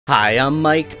Hi, I'm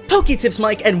Mike, PokeTips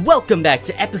Mike, and welcome back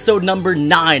to episode number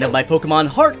 9 of my Pokemon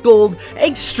HeartGold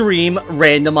Extreme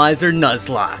Randomizer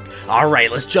Nuzlocke.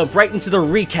 Alright, let's jump right into the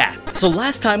recap. So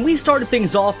last time we started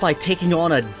things off by taking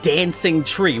on a dancing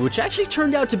tree, which actually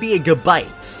turned out to be a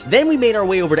Gabite. Then we made our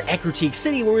way over to Ecruteak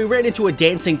City where we ran into a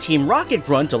dancing Team Rocket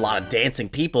Grunt, a lot of dancing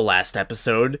people last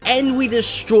episode, and we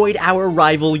destroyed our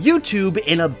rival YouTube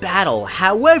in a battle.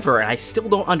 However, I still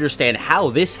don't understand how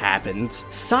this happened.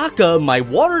 Sokka, my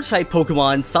water-type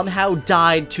Pokemon, somehow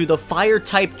died to the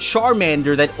fire-type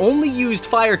Charmander that only used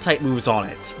fire-type moves on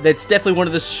it. That's definitely one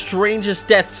of the strangest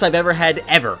deaths I've ever had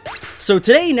ever. So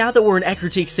today, now that we're in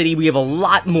Ecruteak City, we have a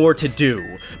lot more to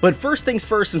do. But first things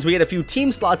first, since we had a few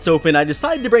team slots open, I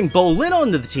decided to bring Bolin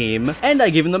onto the team, and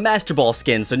I gave him the Master Ball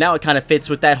skin, so now it kind of fits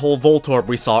with that whole Voltorb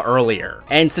we saw earlier.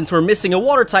 And since we're missing a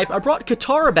water type, I brought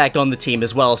Katara back on the team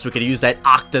as well, so we could use that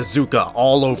Octazooka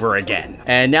all over again.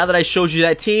 And now that I showed you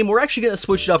that team, we're actually going to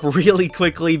switch it up really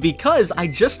quickly because I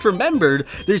just remembered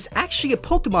there's actually a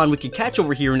Pokemon we could catch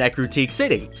over here in Ecruteak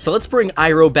City. So let's bring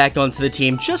Iroh back onto the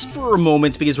team just for a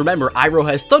moment, because remember, Iroh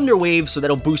has Thunder Wave, so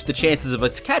that'll boost the chances of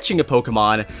us catching a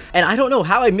Pokemon. And I don't know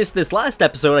how I missed this last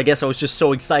episode. I guess I was just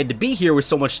so excited to be here with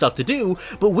so much stuff to do,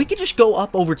 but we could just go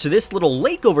up over to this little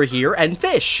lake over here and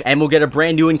fish, and we'll get a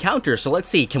brand new encounter. So let's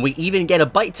see, can we even get a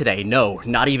bite today? No,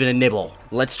 not even a nibble.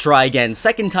 Let's try again.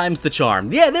 Second time's the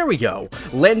charm. Yeah, there we go.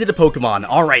 Landed a Pokemon.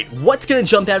 Alright, what's gonna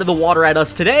jump out of the water at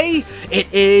us today?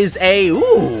 It is a,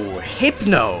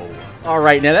 Hypno.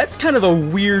 Alright, now that's kind of a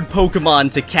weird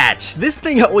Pokemon to catch. This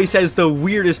thing always has the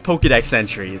weirdest Pokedex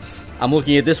entries. I'm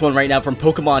looking at this one right now from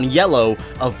Pokemon Yellow.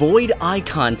 Avoid eye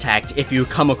contact if you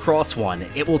come across one.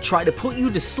 It will try to put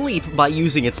you to sleep by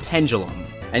using its pendulum.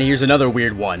 And here's another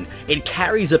weird one. It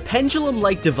carries a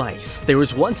pendulum-like device. There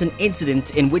was once an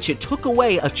incident in which it took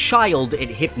away a child it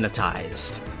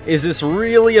hypnotized. Is this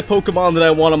really a Pokemon that I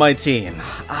want on my team?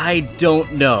 I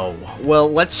don't know.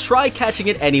 Well, let's try catching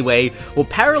it anyway. We'll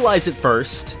paralyze it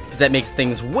first, because that makes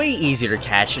things way easier to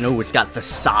catch. And oh, it's got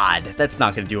Facade. That's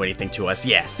not going to do anything to us.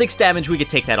 Yeah, 6 damage, we could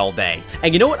take that all day.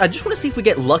 And you know what? I just want to see if we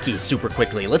get lucky super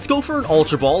quickly. Let's go for an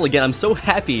Ultra Ball. Again, I'm so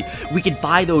happy we could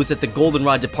buy those at the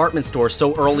Goldenrod department store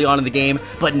so early on in the game.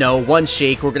 But no, one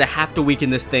shake. We're going to have to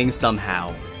weaken this thing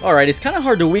somehow. Alright, it's kind of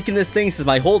hard to weaken this thing since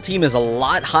my whole team is a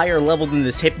lot higher level than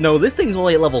this Hypno. This thing's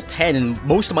only at level 10 and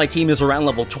most of my team is around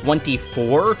level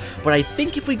 24. But I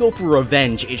think if we go for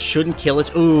Revenge, it shouldn't kill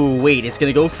it. Ooh, wait, it's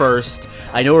gonna go first.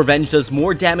 I know Revenge does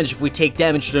more damage if we take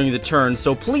damage during the turn,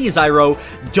 so please, Iroh,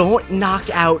 don't knock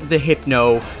out the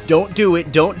Hypno. Don't do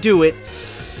it, don't do it.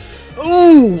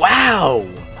 Ooh, wow!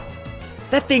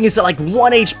 That thing is at like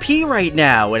 1 HP right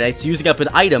now, and it's using up an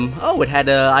item. Oh, it had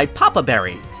a Papa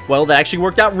Berry. Well, that actually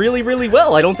worked out really, really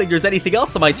well. I don't think there's anything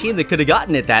else on my team that could have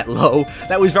gotten it that low.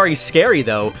 That was very scary,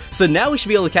 though. So now we should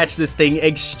be able to catch this thing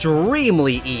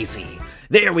extremely easy.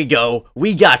 There we go.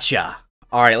 We gotcha.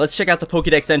 Alright, let's check out the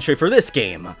Pokedex entry for this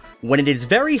game. When it is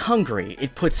very hungry,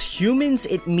 it puts humans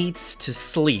it meets to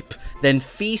sleep, then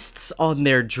feasts on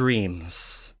their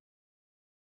dreams.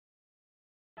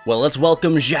 Well, let's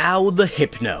welcome Zhao the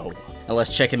Hypno. Now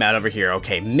let's check him out over here.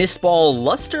 Okay, Mist Ball,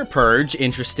 Luster Purge,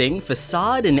 interesting.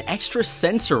 Facade and Extra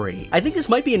Sensory. I think this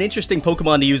might be an interesting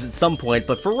Pokemon to use at some point,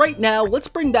 but for right now, let's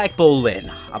bring back Bolin.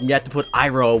 I'm gonna have to put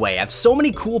Iroh away. I have so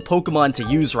many cool Pokemon to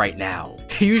use right now.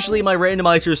 Usually in my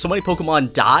randomizers, so many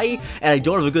Pokemon die, and I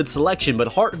don't have a good selection, but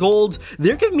HeartGold,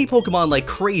 they're giving me Pokemon like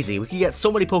crazy. We can get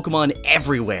so many Pokemon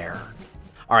everywhere.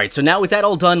 Alright, so now with that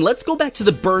all done, let's go back to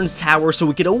the Burns Tower so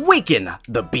we can awaken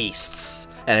the beasts.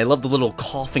 And I love the little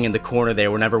coughing in the corner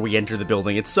there whenever we enter the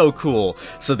building. It's so cool.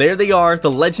 So there they are, the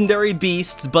legendary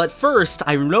beasts. But first,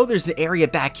 I know there's an area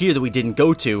back here that we didn't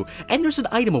go to. And there's an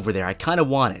item over there. I kind of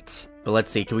want it. But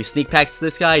let's see, can we sneak past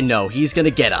this guy? No, he's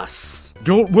gonna get us.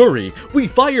 Don't worry, we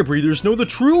fire breathers know the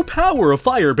true power of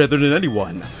fire better than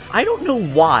anyone. I don't know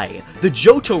why the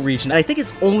Johto region, and I think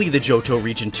it's only the Johto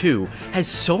region too, has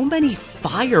so many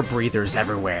fire breathers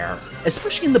everywhere.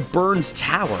 Especially in the Burns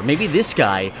Tower. Maybe this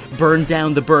guy burned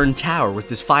down the Burn Tower with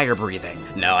his fire breathing.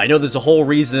 No, I know there's a whole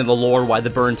reason in the lore why the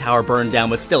Burn Tower burned down,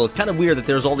 but still, it's kind of weird that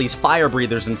there's all these fire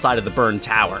breathers inside of the Burn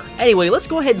Tower. Anyway, let's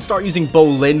go ahead and start using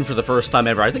Bolin for the first time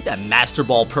ever. I think that Master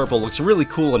Ball Purple looks really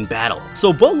cool in battle.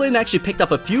 So Bolin actually picked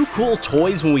up a few cool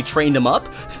toys when we trained him up.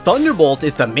 Thunderbolt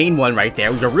is the main one right there.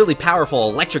 We have a really powerful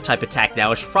electric type attack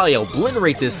now. It should probably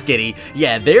obliterate this skitty.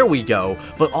 Yeah, there we go.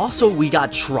 But also we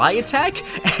got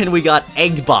Tri-Attack and we got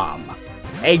Egg Bomb.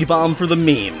 Egg Bomb for the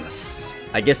memes.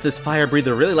 I guess this fire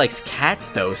breather really likes cats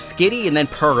though. Skitty and then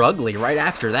Purugly right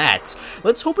after that.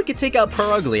 Let's hope we can take out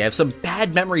Purugly. I have some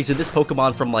bad memories of this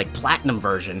Pokemon from like Platinum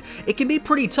version. It can be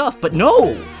pretty tough, but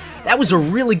no! That was a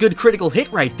really good critical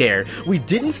hit right there. We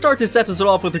didn't start this episode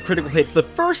off with a critical hit the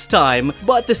first time,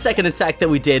 but the second attack that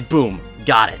we did, boom,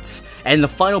 got it. And the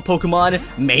final Pokemon,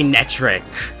 MEWTWO.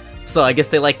 So I guess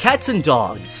they like cats and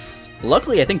dogs.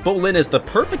 Luckily, I think Bolin is the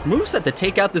perfect moveset to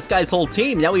take out this guy's whole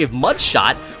team. Now we have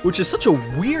Mudshot, which is such a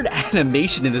weird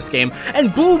animation in this game,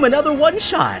 and boom, another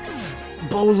one-shot!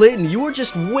 Bolin, you are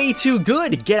just way too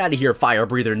good! Get out of here, Fire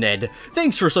Breather Ned.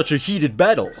 Thanks for such a heated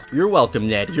battle. You're welcome,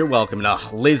 Ned. You're welcome.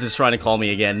 Ugh, Liz is trying to call me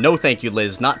again. No thank you,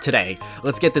 Liz. Not today.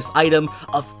 Let's get this item,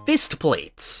 a fist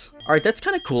plate. Alright, that's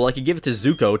kind of cool. I could give it to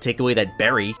Zuko, take away that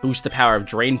berry, boost the power of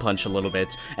Drain Punch a little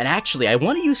bit. And actually, I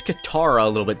want to use Katara a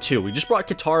little bit too. We just brought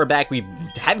Katara back. We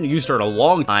haven't used her in a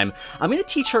long time. I'm going to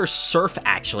teach her Surf,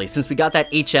 actually, since we got that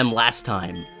HM last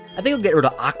time. I think I'll get rid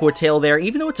of Aqua Tail there,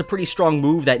 even though it's a pretty strong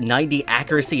move. That 90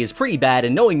 accuracy is pretty bad,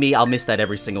 and knowing me, I'll miss that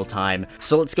every single time.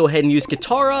 So let's go ahead and use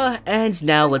Katara, and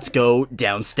now let's go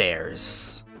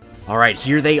downstairs. Alright,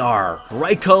 here they are.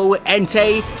 Raikou,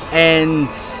 Entei, and...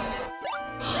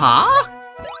 Huh?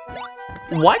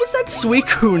 Why does that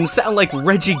Suicune sound like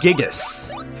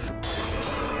Regigigas?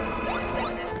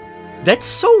 That's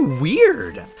so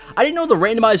weird. I didn't know the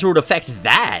randomizer would affect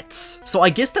that. So I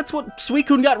guess that's what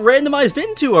Suicune got randomized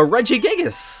into, a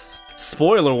Regigigas.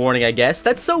 Spoiler warning, I guess.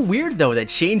 That's so weird, though, that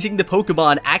changing the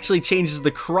Pokemon actually changes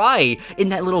the cry in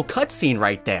that little cutscene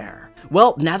right there.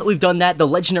 Well, now that we've done that, the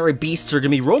legendary beasts are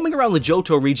going to be roaming around the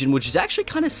Johto region, which is actually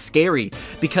kind of scary,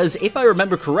 because if I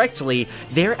remember correctly,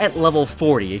 they're at level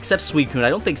 40, except Suicune. I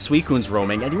don't think Suicune's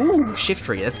roaming, and ooh,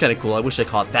 Shiftry, that's kind of cool. I wish I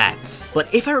caught that.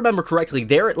 But if I remember correctly,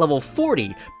 they're at level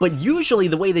 40, but usually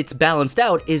the way that's balanced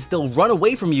out is they'll run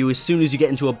away from you as soon as you get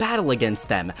into a battle against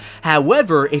them.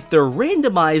 However, if they're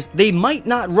randomized, they might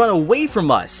not run away from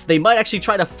us. They might actually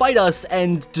try to fight us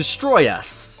and destroy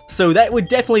us. So that would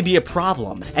definitely be a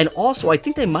problem. And also, I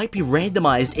think they might be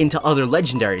randomized into other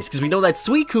legendaries, because we know that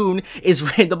Suicune is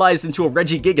randomized into a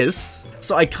Regigigas.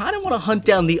 So I kind of want to hunt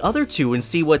down the other two and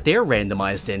see what they're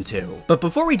randomized into. But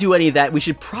before we do any of that, we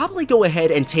should probably go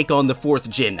ahead and take on the 4th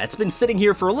gym. That's been sitting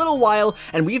here for a little while,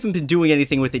 and we haven't been doing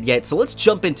anything with it yet, so let's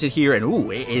jump into here, and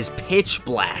ooh, it is pitch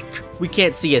black. We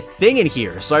can't see a thing in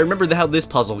here, so I remember how this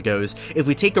puzzle goes. If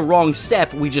we take a wrong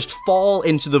step, we just fall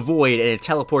into the void, and it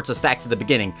teleports us back to the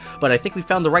beginning. But I think we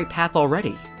found the right path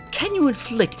already. Can you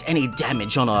inflict any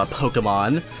damage on our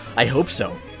Pokemon? I hope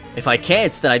so. If I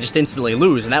can't, then I just instantly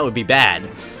lose, and that would be bad.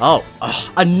 Oh,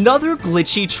 another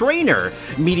glitchy trainer!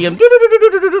 Medium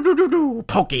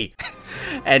Pokey!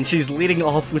 And she's leading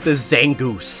off with a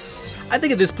Zangoose. I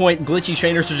think at this point, glitchy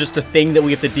trainers are just a thing that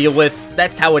we have to deal with.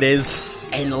 That's how it is.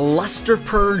 And Luster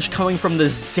Purge coming from the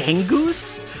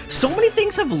Zangoose? So many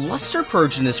things have Luster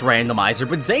Purge in this randomizer,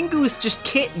 but Zangoose just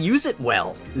can't use it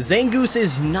well. Zangoose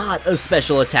is not a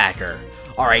special attacker.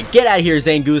 Alright, get out of here,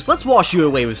 Zangoose. Let's wash you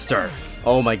away with Surf.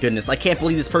 Oh my goodness, I can't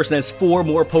believe this person has 4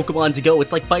 more Pokemon to go.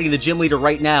 It's like fighting the gym leader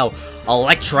right now.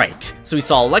 Electrike. So we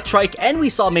saw Electrike and we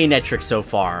saw MEWTWO so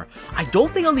far. I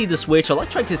don't think I'll need to switch.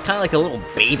 Electrike is kind of like a little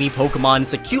baby Pokemon.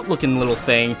 It's a cute looking little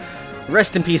thing.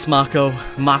 Rest in peace, Mako.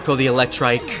 Mako the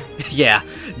Electrike. Yeah,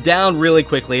 down really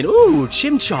quickly. And ooh,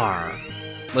 Chimchar.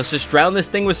 Let's just drown this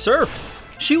thing with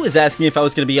Surf. She was asking if I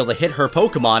was going to be able to hit her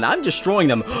Pokemon. I'm destroying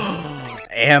them.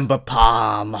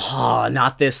 Ambipom. Oh,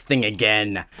 not this thing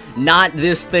again. Not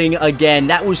this thing again.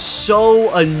 That was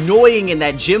so annoying in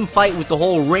that gym fight with the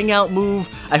whole ring out move.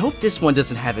 I hope this one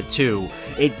doesn't have it too.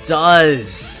 It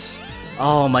does.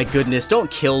 Oh my goodness,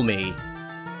 don't kill me.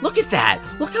 Look at that!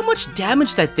 Look how much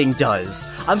damage that thing does!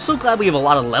 I'm so glad we have a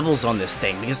lot of levels on this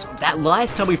thing, because that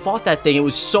last time we fought that thing, it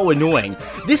was so annoying.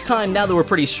 This time, now that we're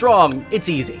pretty strong, it's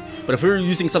easy. But if we were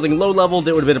using something low-leveled,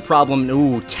 it would have been a problem.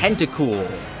 Ooh, Tentacool.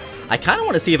 I kind of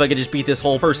want to see if I could just beat this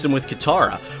whole person with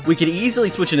Katara. We could easily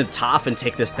switch into Toph and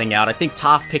take this thing out. I think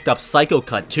Toph picked up Psycho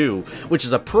Cut too, which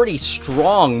is a pretty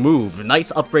strong move.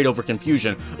 Nice upgrade over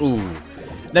Confusion. Ooh,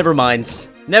 never mind.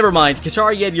 Never mind,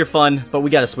 Katara, you had your fun, but we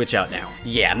gotta switch out now.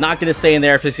 Yeah, I'm not gonna stay in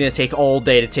there if it's gonna take all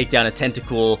day to take down a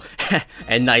Tentacool.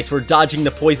 And nice, we're dodging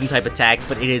the poison type attacks,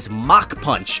 but it is Mach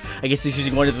Punch. I guess he's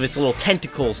using one of his little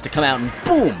tentacles to come out and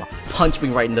boom! Punch me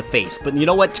right in the face. But you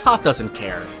know what? Toph doesn't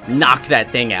care. Knock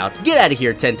that thing out. Get out of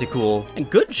here, Tentacool. And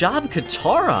good job,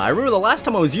 Katara. I remember the last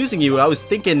time I was using you, I was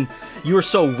thinking you were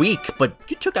so weak, but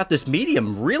you took out this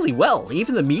medium really well.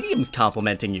 Even the medium's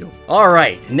complimenting you.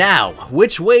 Alright, now,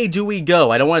 which way do we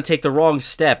go? I don't want to take the wrong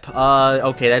step.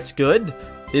 Okay, that's good.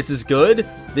 This is good.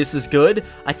 This is good.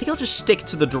 I think I'll just stick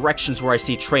to the directions where I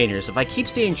see trainers. If I keep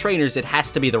seeing trainers, it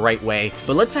has to be the right way.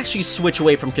 But let's actually switch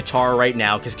away from Katara right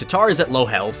now, because Katara is at low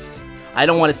health. I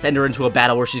don't want to send her into a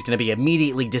battle where she's going to be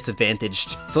immediately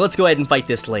disadvantaged. So let's go ahead and fight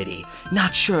this lady.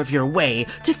 Not sure of your way?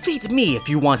 Defeat me if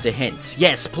you want a hint.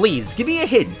 Yes, please, give me a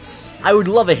hint. I would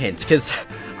love a hint, because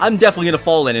I'm definitely gonna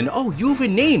fall in and, oh, you have a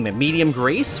name, Medium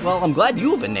Grace? Well, I'm glad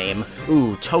you have a name.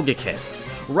 Ooh, Togekiss.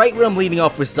 Right when I'm leading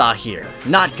off with Zahir.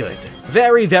 Not good.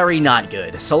 Very, very not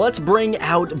good. So let's bring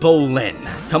out Bolin.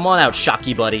 Come on out,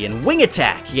 Shocky Buddy, and Wing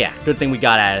Attack! Yeah, good thing we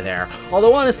got out of there.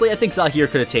 Although, honestly, I think Zahir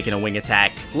could have taken a Wing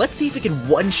Attack. Let's see if we can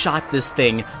one-shot this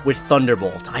thing with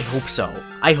Thunderbolt. I hope so.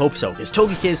 I hope so, because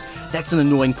Togekiss, that's an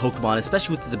annoying Pokemon,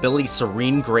 especially with his ability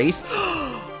Serene Grace.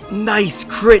 Nice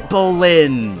crit,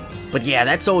 Bolin! But yeah,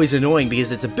 that's always annoying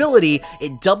because its ability,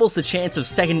 it doubles the chance of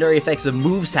secondary effects of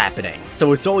moves happening.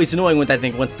 So it's always annoying when I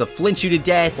think wants to flinch you to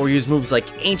death or use moves like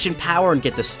Ancient Power and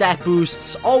get the stat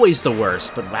boosts. Always the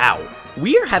worst, but wow.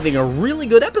 We are having a really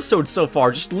good episode so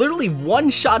far, just literally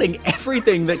one-shotting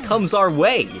everything that comes our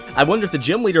way. I wonder if the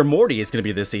gym leader Morty is going to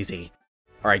be this easy.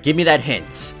 Alright, give me that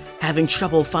hint. Having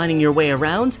trouble finding your way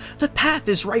around? The path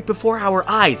is right before our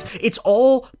eyes. It's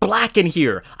all black in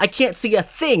here. I can't see a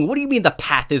thing. What do you mean the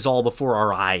path is all before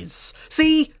our eyes?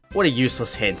 See? What a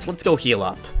useless hint. Let's go heal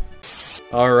up.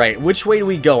 Alright, which way do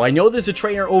we go? I know there's a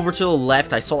trainer over to the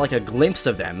left. I saw like a glimpse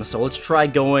of them, so let's try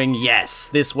going, yes,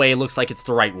 this way looks like it's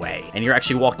the right way. And you're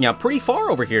actually walking out pretty far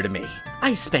over here to me.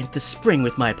 I spent the spring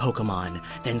with my Pokemon,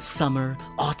 then summer,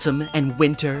 autumn, and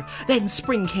winter, then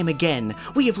spring came again.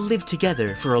 We have lived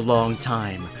together for a long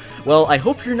time. Well, I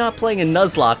hope you're not playing a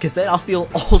Nuzlocke, because then I'll feel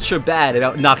ultra bad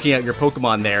about knocking out your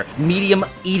Pokemon there. Medium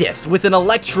Edith with an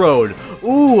Electrode.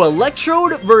 Ooh,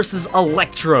 Electrode versus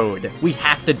Electrode. We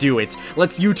have to do it.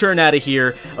 Let's U-turn out of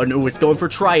here. Oh no, it's going for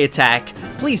Tri-Attack.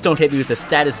 Please don't hit me with the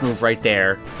status move right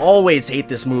there. Always hate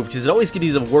this move, because it always gives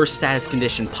you the worst status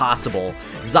condition possible.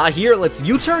 Zahir, let's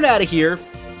U-turn out of here.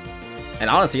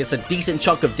 And honestly, it's a decent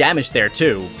chunk of damage there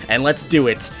too. And let's do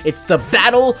it. It's the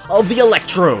Battle of the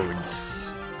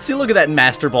Electrodes. See, look at that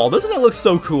Master Ball. Doesn't it look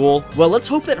so cool? Well, let's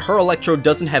hope that her Electrode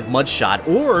doesn't have Mudshot,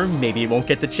 or maybe it won't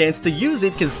get the chance to use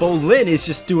it because Bolin is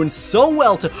just doing so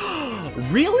well to...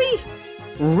 Really?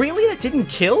 Really? That didn't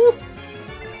kill?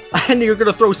 And you're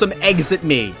gonna throw some eggs at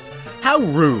me. How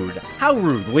rude. How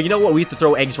rude. Well, you know what? We have to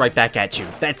throw eggs right back at you.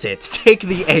 That's it. Take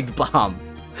the Egg Bomb.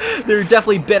 There are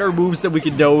definitely better moves that we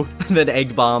could know than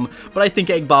Egg Bomb, but I think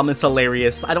Egg Bomb is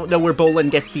hilarious. I don't know where Bolin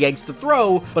gets the eggs to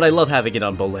throw, but I love having it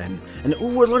on Bolin. And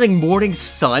ooh, we're learning Morning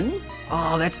Sun?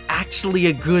 Oh, that's actually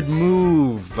a good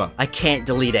move. I can't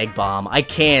delete Egg Bomb. I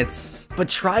can't. But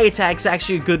Tri-Attack's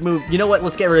actually a good move. You know what?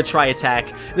 Let's get rid of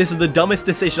Tri-Attack. This is the dumbest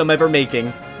decision I'm ever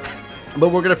making. But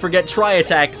we're gonna forget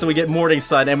Tri-Attack so we get Morning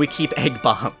Sun and we keep Egg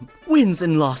Bomb. Wins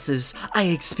and losses, I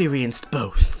experienced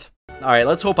both. Alright,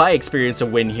 let's hope I experience a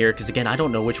win here, because again, I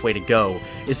don't know which way to go.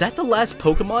 Is that the last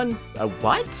Pokemon?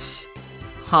 What?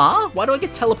 Huh? Why do I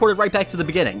get teleported right back to the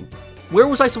beginning? Where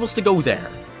was I supposed to go there?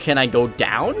 Can I go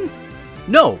down?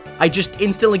 No, I just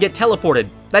instantly get teleported.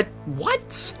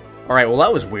 What? Alright, well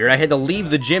that was weird. I had to leave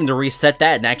the gym to reset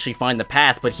that and actually find the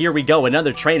path, but here we go,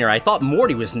 another trainer. I thought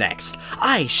Morty was next.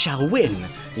 I shall win.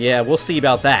 Yeah, we'll see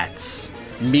about that.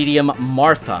 Medium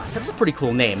Martha. That's a pretty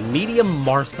cool name. Medium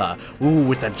Martha. Ooh,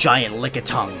 with a giant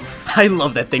lick-a-tongue. I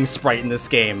love that thing sprite in this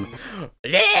game.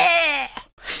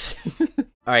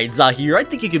 Alright, Zahir, I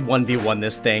think you could 1v1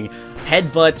 this thing.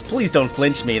 Headbutt, please don't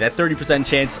flinch me. That 30%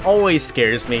 chance always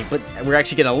scares me, but we're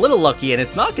actually getting a little lucky and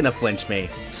it's not gonna flinch me.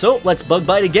 So, let's Bug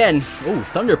Bite again. Ooh,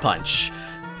 Thunder Punch.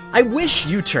 I wish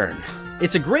U-turn.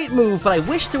 It's a great move, but I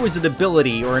wish there was an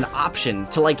ability or an option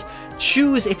to, like,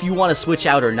 choose if you want to switch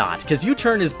out or not, because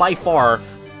U-turn is by far...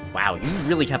 Wow, you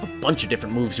really have a bunch of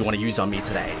different moves you want to use on me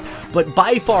today. But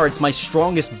by far, it's my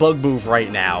strongest bug move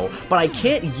right now, but I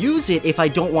can't use it if I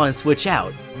don't want to switch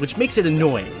out, which makes it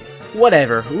annoying.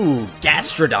 Whatever. Ooh,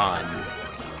 Gastrodon.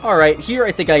 Alright, here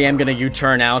I think I am gonna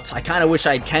U-turn out. I kinda wish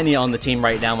I had Kenya on the team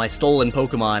right now, my stolen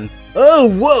Pokemon. Oh,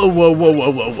 whoa, whoa, whoa,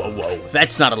 whoa, whoa, whoa, whoa.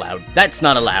 That's not allowed. That's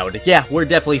not allowed. Yeah, we're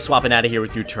definitely swapping out of here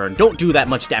with U-turn. Don't do that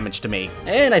much damage to me.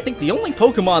 And I think the only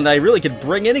Pokemon that I really could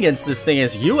bring in against this thing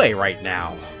is Yue right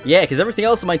now. Yeah, because everything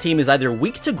else on my team is either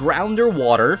weak to ground or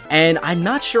water, and I'm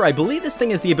not sure. I believe this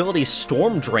thing has the ability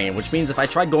Storm Drain, which means if I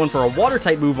tried going for a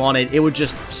water-type move on it, it would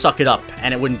just suck it up,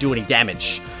 and it wouldn't do any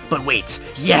damage. But wait,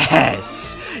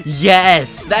 yes!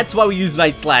 Yes! That's why we use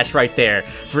Night Slash right there,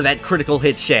 for that critical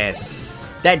hit chance.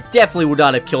 That definitely would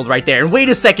not have killed right there. And wait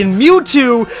a second,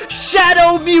 Mewtwo!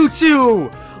 Shadow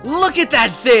Mewtwo! Look at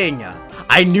that thing!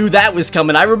 I knew that was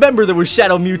coming. I remember there was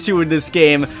Shadow Mewtwo in this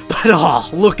game, but oh,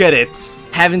 look at it.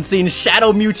 Haven't seen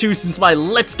Shadow Mewtwo since my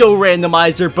Let's Go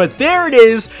Randomizer, but there it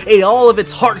is in all of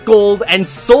its HeartGold and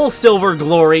SoulSilver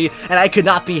glory, and I could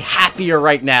not be happier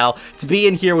right now to be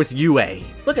in here with Eevee.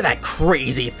 Look at that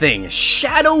crazy thing,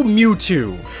 Shadow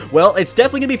Mewtwo. Well, it's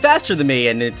definitely gonna be faster than me,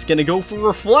 and it's gonna go for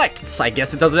Reflect. I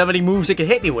guess it doesn't have any moves it can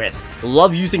hit me with.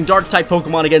 Love using Dark-type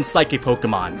Pokemon against Psychic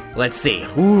Pokemon. Let's see.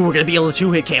 Ooh, we're gonna be able to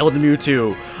 2-hit KO the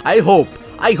Mewtwo. I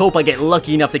hope I get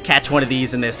lucky enough to catch one of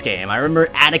these in this game. I remember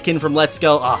Anakin from Let's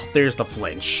Go. Oh, there's the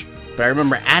flinch. But I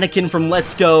remember Anakin from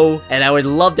Let's Go, and I would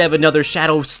love to have another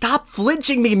Shadow. Stop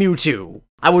flinching me, Mewtwo!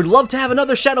 I would love to have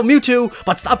another Shadow Mewtwo,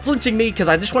 but stop flinching me, because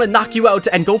I just want to knock you out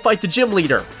and go fight the gym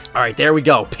leader. Alright, there we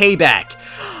go. Payback.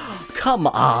 Come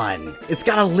on. It's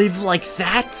gotta live like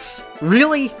that?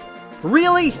 Really?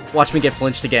 Really? Watch me get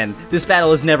flinched again. This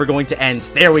battle is never going to end.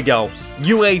 There we go.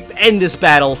 Eevee, end this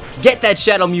battle. Get that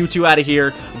Shadow Mewtwo out of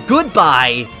here.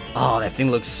 Goodbye. Oh, that thing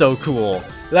looks so cool.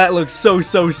 That looks so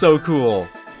cool.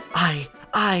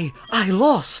 I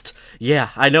lost. Yeah,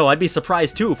 I know. I'd be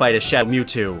surprised too if I had a Shadow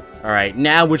Mewtwo. Alright,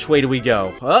 now which way do we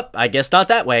go? Oh, I guess not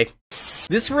that way.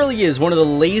 This really is one of the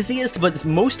laziest but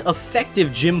most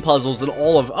effective gym puzzles in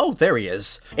all of— oh, there he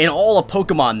is. In all of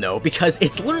Pokemon though, because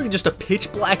it's literally just a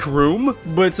pitch black room,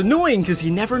 but it's annoying because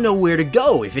you never know where to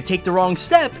go. If you take the wrong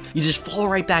step, you just fall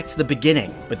right back to the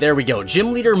beginning. But there we go,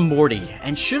 Gym Leader Morty.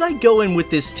 And should I go in with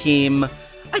this team?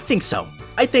 I think so.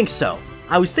 I think so.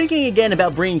 I was thinking again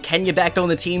about bringing Kenya back on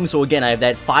the team, so again I have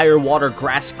that Fire, Water,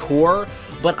 Grass core,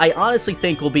 but I honestly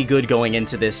think we'll be good going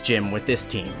into this gym with this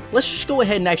team. Let's just go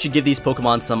ahead and actually give these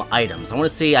Pokemon some items. I want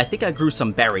to see, I think I grew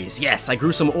some berries. Yes, I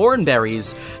grew some Oran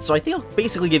berries, so I think I'll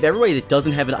basically give everybody that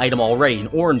doesn't have an item already an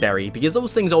Oran berry, because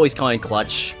those things always come in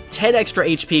clutch. 10 extra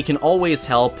HP can always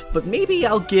help, but maybe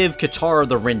I'll give Katara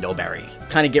the Rindo berry.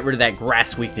 Kind of get rid of that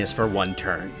grass weakness for one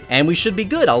turn. And we should be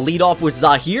good. I'll lead off with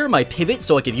Zahir, my pivot,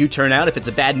 so I can U-turn out if it's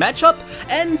a bad matchup,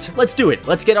 and let's do it.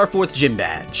 Let's get our 4th gym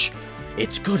badge.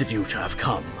 It's good of you to have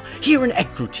come. Here in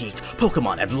Ekrutik,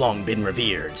 Pokemon have long been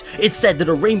revered. It's said that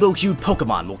a rainbow-hued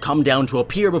Pokemon will come down to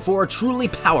appear before a truly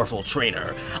powerful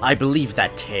trainer. I believe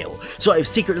that tale, so I've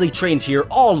secretly trained here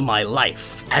all my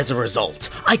life. As a result,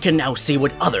 I can now see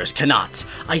what others cannot.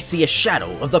 I see a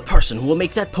shadow of the person who will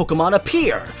make that Pokemon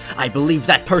appear. I believe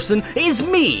that person is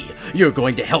me. You're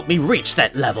going to help me reach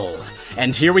that level.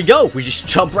 And here we go, we just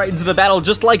jump right into the battle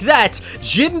just like that.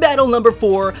 Gym battle number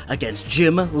 4 against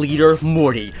Gym Leader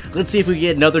Morty. Let's see if we can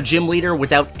get another Gym Leader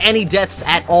without any deaths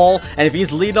at all. And if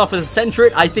he's leading off with a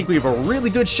Sentret, I think we have a really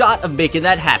good shot of making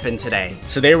that happen today.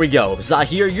 So there we go.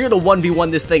 Zahir, you're gonna 1v1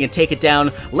 this thing and take it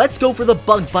down. Let's go for the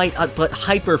Bug Bite, but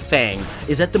Hyper Fang.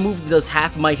 Is that the move that does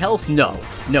half of my health? No.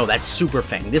 No, that's Super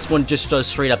Fang. This one just does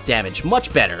straight up damage.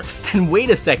 Much better. And wait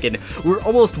a second, we're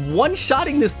almost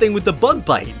one-shotting this thing with the Bug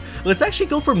Bite. Let's actually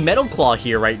go for Metal Claw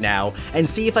here right now and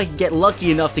see if I can get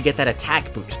lucky enough to get that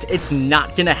attack boost. It's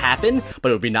not gonna happen, but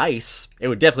it would be nice. It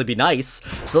would definitely be nice.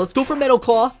 So let's go for Metal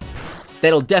Claw.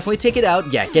 That'll definitely take it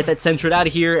out. Yeah, get that Sentret out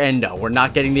of here, and no, we're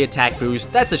not getting the attack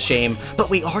boost. That's a shame,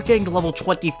 but we are getting to level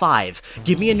 25.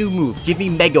 Give me a new move. Give me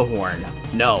Mega Horn.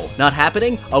 No, not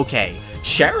happening? Okay.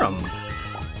 Cherim.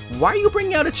 Why are you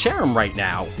bringing out a Cherim right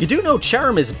now? You do know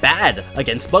Cherim is bad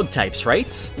against bug types,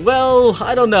 right? Well,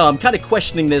 I don't know. I'm kind of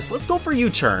questioning this. Let's go for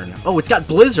U-turn. Oh, it's got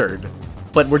Blizzard.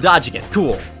 But we're dodging it.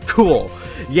 Cool. Cool.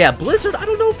 Yeah, Blizzard, I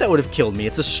don't know if that would have killed me.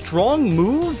 It's a strong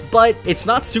move, but it's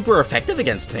not super effective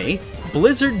against me.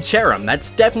 Blizzard Cherim. That's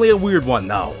definitely a weird one,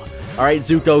 though. Alright,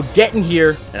 Zuko, get in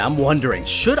here, and I'm wondering,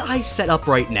 should I set up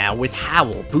right now with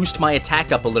Howl, boost my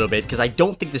attack up a little bit, because I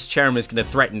don't think this Cherim is going to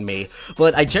threaten me,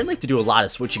 but I generally have to do a lot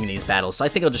of switching in these battles, so I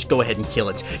think I'll just go ahead and kill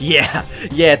it. Yeah,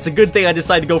 it's a good thing I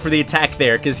decided to go for the attack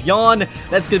there, because Yawn,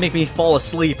 that's going to make me fall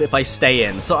asleep if I stay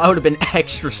in, so I would have been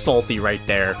extra salty right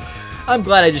there. I'm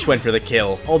glad I just went for the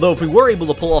kill, although if we were able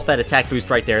to pull off that attack boost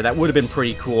right there, that would have been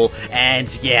pretty cool,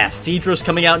 and yeah, Seadra's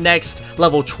coming out next,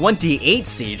 level 28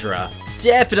 Seadra.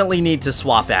 Definitely need to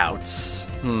swap out.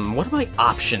 What are my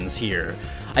options here?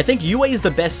 I think Yue is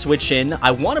the best switch in. I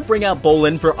want to bring out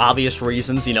Bolin for obvious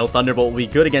reasons. You know, Thunderbolt will be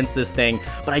good against this thing,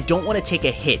 but I don't want to take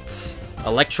a hit.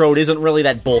 Electrode isn't really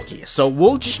that bulky, so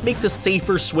we'll just make the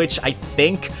safer switch, I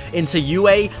think, into Yue.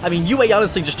 I mean, Yue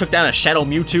honestly just took down a Shadow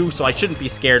Mewtwo, so I shouldn't be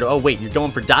scared. Oh wait, you're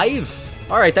going for Dive?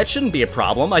 Alright, that shouldn't be a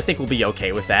problem. I think we'll be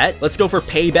okay with that. Let's go for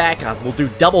Payback. We'll do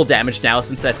double damage now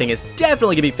since that thing is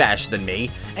definitely gonna be faster than me.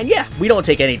 And yeah, we don't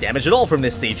take any damage at all from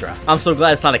this Seadra. I'm so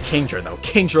glad it's not a Kingdra though.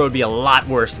 Kingdra would be a lot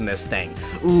worse than this thing.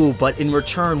 Ooh, but in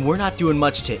return, we're not doing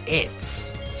much to it.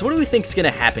 So what do we think is gonna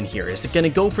happen here? Is it gonna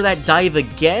go for that dive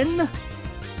again?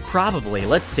 Probably.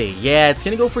 Let's see. Yeah, it's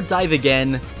gonna go for dive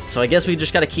again. So I guess we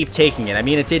just gotta keep taking it. I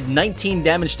mean, it did 19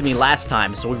 damage to me last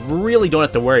time, so we really don't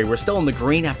have to worry. We're still in the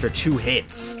green after 2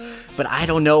 hits. But I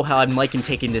don't know how I'm liking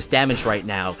taking this damage right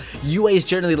now. UA is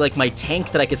generally like my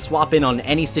tank that I could swap in on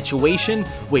any situation.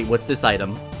 Wait, what's this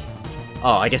item?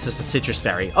 Oh, I guess it's the citrus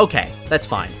berry. Okay, that's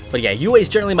fine. But yeah, UA is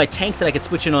generally my tank that I could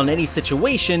switch in on any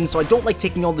situation, so I don't like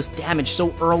taking all this damage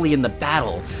so early in the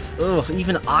battle. Ugh,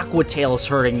 even Aqua Tail is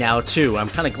hurting now too. I'm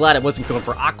kind of glad I wasn't going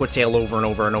for Aqua Tail over and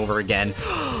over and over again.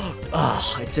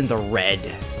 Ugh, it's in the red.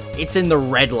 It's in the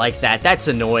red like that. That's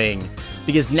annoying.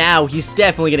 Because now he's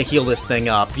definitely gonna heal this thing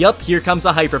up. Yup, here comes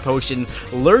a Hyper Potion.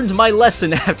 Learned my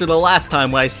lesson after the last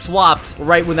time when I swapped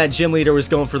right when that gym leader was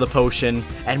going for the potion.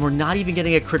 And we're not even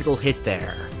getting a critical hit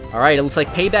there. Alright, it looks like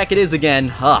payback it is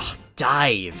again. Ugh,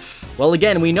 dive. Well,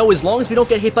 again, we know as long as we don't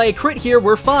get hit by a crit here,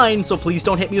 we're fine, so please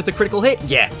don't hit me with a critical hit.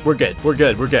 Yeah, we're good, we're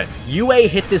good, we're good. UA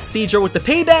hit this Seedra with the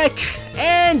payback,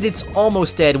 and it's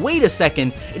almost dead. Wait a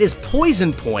second, it is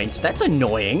poison points. That's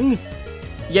annoying.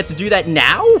 You have to do that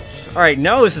now? Alright,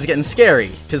 now this is getting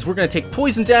scary, because we're going to take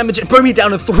poison damage and bring me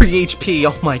down to 3 HP.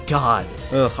 Oh my god.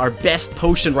 Ugh, our best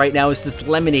potion right now is this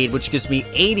lemonade, which gives me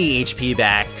 80 HP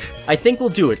back. I think we'll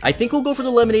do it. I think we'll go for the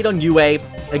lemonade on UA.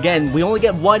 Again, we only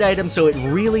get 1 item, so it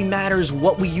really matters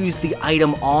what we use the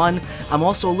item on. I'm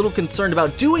also a little concerned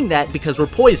about doing that because we're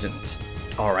poisoned.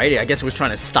 Alrighty, I guess it was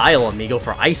trying to style on me, go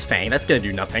for Ice Fang. That's gonna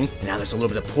do nothing. Now there's a little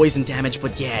bit of poison damage,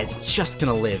 but yeah, it's just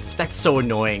gonna live. That's so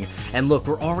annoying. And look,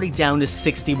 we're already down to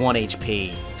 61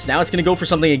 HP. So now it's gonna go for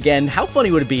something again. How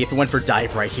funny would it be if it went for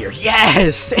Dive right here?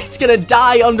 Yes! It's gonna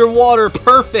die underwater!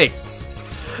 Perfect!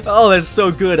 Oh, that's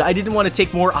so good. I didn't want to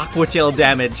take more Aqua Tail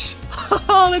damage.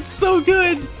 Oh, that's so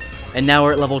good! And now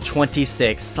we're at level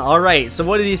 26. Alright, so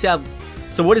what did he have?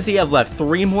 So what does he have left?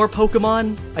 3 more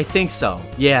Pokemon? I think so.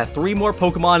 Yeah, 3 more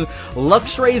Pokemon.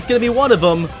 Luxray is going to be one of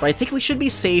them, but I think we should be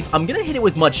safe. I'm going to hit it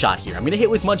with Mudshot here. I'm going to hit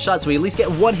with Mudshot so we at least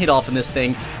get 1 hit off in this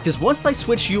thing, because once I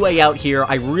switch UA out here,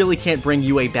 I really can't bring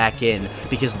UA back in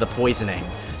because of the poisoning.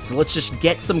 So let's just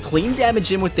get some clean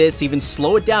damage in with this, even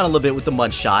slow it down a little bit with the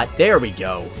Mudshot. There we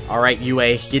go. Alright,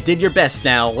 UA, you did your best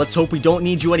now. Let's hope we don't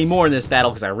need you anymore in this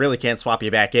battle, because I really can't swap you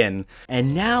back in.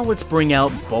 And now let's bring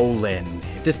out Bolin.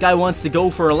 If this guy wants to go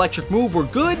for an electric move, we're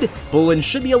good. Bolin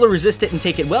should be able to resist it and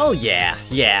take it well. Yeah.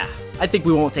 I think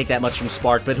we won't take that much from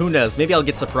Spark, but who knows? Maybe I'll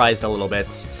get surprised a little bit.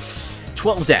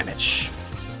 12 damage.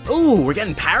 Ooh, we're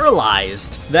getting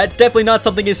paralyzed. That's definitely not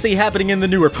something you see happening in the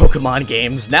newer Pokemon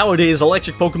games. Nowadays,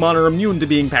 electric Pokemon are immune to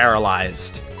being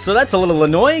paralyzed. So that's a little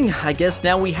annoying. I guess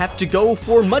now we have to go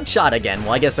for Mudshot again.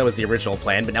 Well, I guess that was the original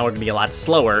plan, but now we're gonna be a lot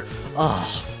slower.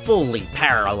 Oh, fully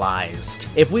paralyzed.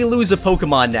 If we lose a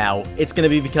Pokemon now, it's gonna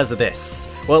be because of this.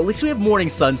 Well, at least we have Morning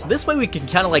Sun, so this way we can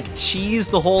kind of like cheese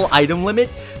the whole item limit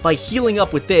by healing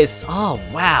up with this. Oh,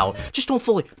 wow. Just don't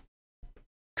fully...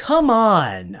 Come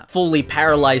on! Fully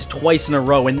paralyzed twice in a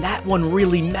row, and that one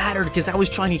really mattered because I was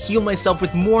trying to heal myself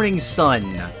with Morning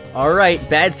Sun. Alright,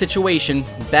 bad situation.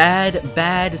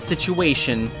 Bad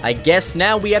situation. I guess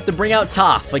now we have to bring out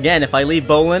Toph. Again, if I leave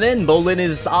Bolin in, Bolin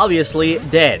is obviously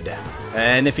dead.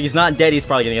 And if he's not dead, he's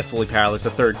probably gonna get fully paralyzed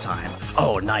a 3rd time.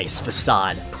 Oh, nice.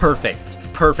 Facade. Perfect.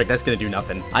 That's gonna do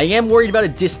nothing. I am worried about a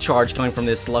discharge coming from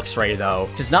this Luxray, though.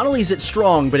 Because not only is it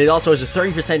strong, but it also has a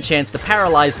 30% chance to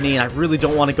paralyze me, and I really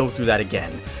don't want to go through that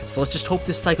again. So let's just hope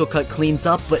this Psycho Cut cleans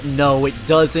up, but no, it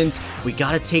doesn't. We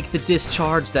gotta take the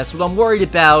discharge. That's what I'm worried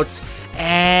about.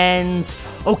 And...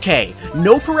 okay,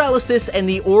 no paralysis, and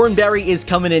the Oranberry is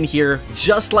coming in here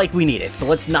just like we need it. So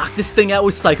let's knock this thing out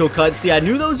with Psycho Cut. See, I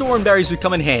knew those Oranberries would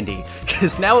come in handy,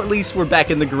 because now at least we're back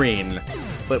in the green.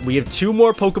 But we have 2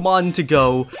 more Pokemon to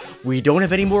go, we don't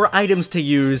have any more items to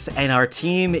use, and our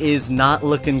team is not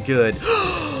looking good.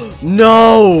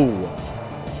 No!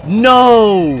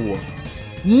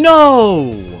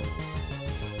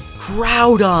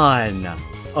 Groudon!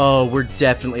 Oh, we're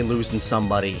definitely losing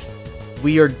somebody.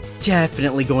 We are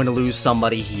definitely going to lose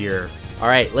somebody here.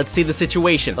 Alright, let's see the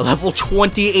situation. A level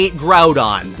 28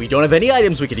 Groudon. We don't have any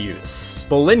items we could use.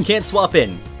 Bolin can't swap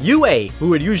in. UA, who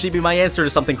would usually be my answer to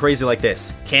something crazy like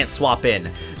this, can't swap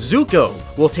in. Zuko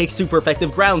will take super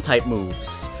effective ground type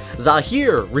moves.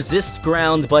 Zahir resists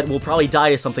ground but will probably die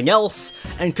to something else.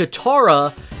 And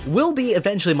Katara will be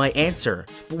eventually my answer,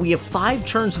 but we have 5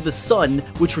 turns of the sun,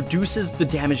 which reduces the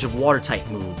damage of water type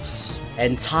moves.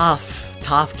 And Toph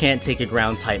can't take a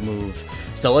ground type move.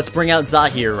 So let's bring out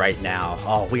Zahir right now.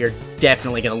 Oh, we are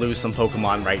definitely gonna lose some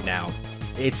Pokemon right now.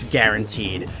 It's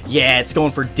guaranteed. Yeah, it's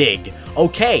going for Dig.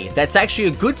 Okay, that's actually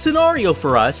a good scenario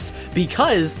for us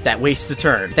because that wastes a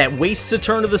turn. That wastes a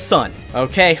turn of the sun.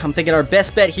 Okay, I'm thinking our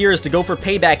best bet here is to go for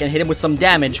payback and hit him with some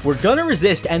damage. We're gonna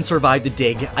resist and survive the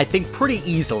Dig, I think, pretty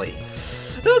easily.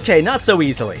 Okay, not so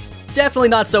easily. Definitely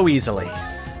not so easily.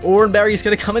 Oranberry's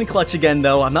gonna come in clutch again,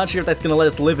 though. I'm not sure if that's gonna let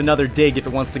us live another dig if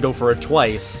it wants to go for it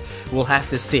twice. We'll have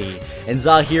to see. And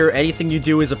Zahir, anything you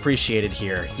do is appreciated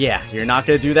here. Yeah, you're not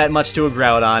gonna do that much to a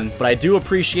Groudon, but I do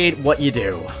appreciate what you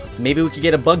do. Maybe we could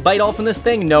get a bug bite off on this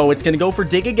thing. No, it's gonna go for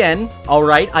dig again.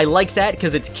 Alright, I like that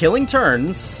because it's killing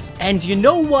turns. And you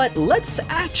know what? Let's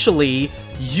actually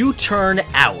U-turn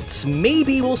out.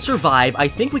 Maybe we'll survive. I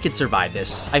think we can survive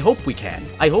this. I hope we can.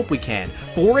 I hope we can.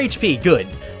 4 HP, good.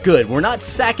 Good, we're not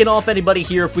sacking off anybody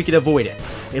here if we can avoid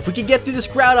it. If we can get through this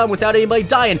Groudon without anybody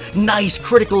dying, nice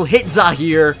critical hit,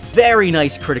 Zahir. Very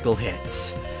nice critical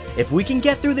hits. If we can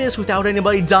get through this without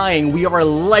anybody dying, we are a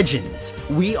legend.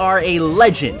 We are a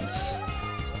legend.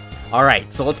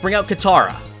 Alright, so let's bring out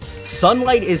Katara.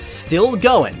 Sunlight is still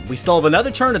going. We still have another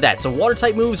turn of that, so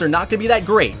water-type moves are not going to be that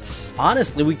great.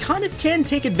 Honestly, we kind of can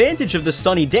take advantage of the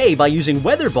sunny day by using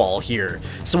Weather Ball here.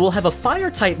 So we'll have a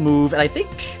fire-type move, and I think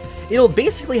it'll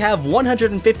basically have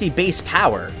 150 base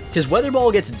power, because Weather Ball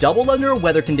gets doubled under a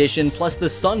weather condition, plus the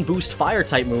Sun Boost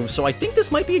Fire-type move, so I think this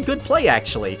might be a good play,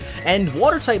 actually. And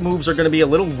Water-type moves are going to be a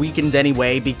little weakened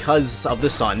anyway because of the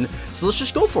Sun, so let's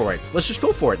just go for it. Let's just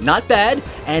go for it. Not bad,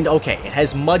 and okay, it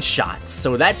has Mud Shots,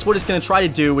 so that's what it's going to try to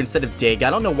do instead of Dig. I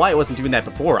don't know why it wasn't doing that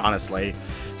before, honestly.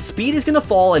 Speed is going to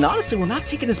fall, and honestly, we're not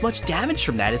taking as much damage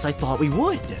from that as I thought we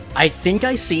would. I think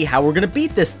I see how we're going to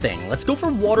beat this thing. Let's go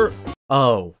for Water...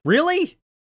 Oh, really?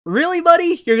 Really,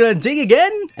 buddy? You're gonna dig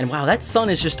again? And wow, that sun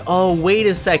is just... Oh, wait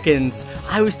a second.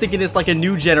 I was thinking it's like a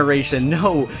new generation.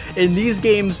 No, in these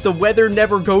games, the weather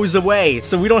never goes away,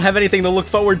 so we don't have anything to look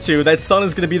forward to. That sun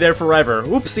is gonna be there forever.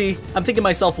 Oopsie. I'm thinking to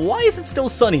myself, why is it still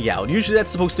sunny out? Usually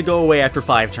that's supposed to go away after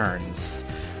 5 turns.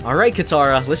 Alright,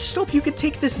 Katara, let's just hope you can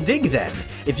take this dig then.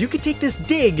 If you can take this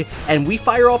dig, and we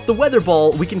fire off the Weather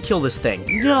Ball, we can kill this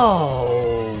thing.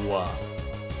 No!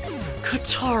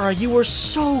 Katara, you were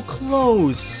so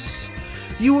close!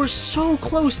 You were so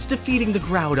close to defeating the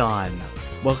Groudon!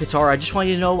 Well, Katara, I just want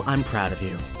you to know I'm proud of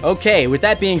you. Okay, with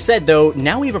that being said though,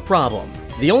 now we have a problem.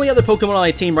 The only other Pokemon on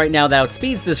my team right now that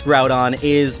outspeeds this Groudon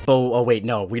is oh wait,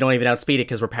 no, we don't even outspeed it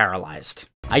because we're paralyzed.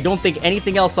 I don't think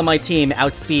anything else on my team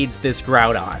outspeeds this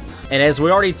Groudon. And as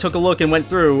we already took a look and went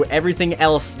through, everything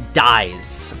else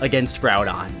dies against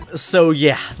Groudon. So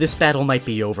yeah, this battle might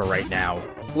be over right now.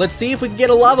 Let's see if we can get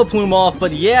a Lava Plume off,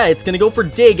 but yeah, it's gonna go for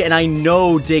Dig, and I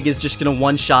know Dig is just gonna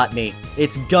one-shot me.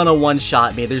 It's gonna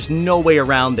one-shot me. There's no way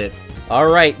around it.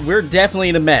 Alright, we're definitely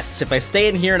in a mess. If I stay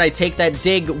in here and I take that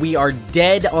Dig, we are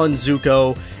dead on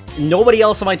Zuko. Nobody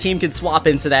else on my team can swap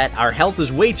into that. Our health is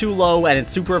way too low, and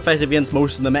it's super effective against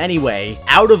most of them anyway.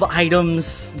 Out of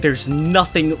items, there's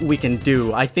nothing we can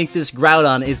do. I think this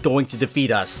Groudon is going to defeat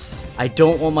us. I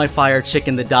don't want my fire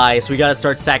chicken to die, so we gotta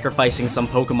start sacrificing some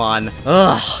Pokemon.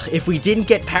 Ugh, if we didn't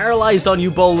get paralyzed on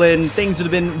you, Bolin, things would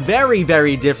have been very,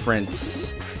 very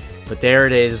different. But there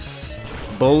it is.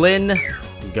 Bolin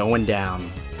going down.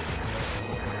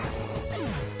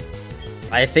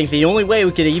 I think the only way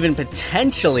we could even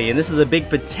potentially, and this is a big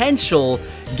potential,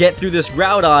 get through this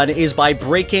Groudon is by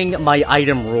breaking my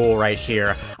item rule right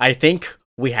here. I think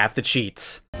we have to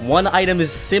cheat. One item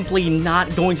is simply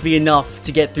not going to be enough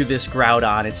to get through this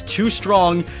Groudon. It's too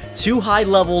strong, too high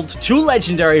leveled, too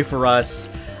legendary for us.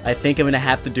 I think I'm gonna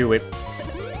have to do it.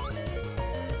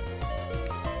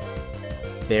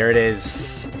 There it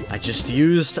is. I just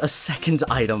used a second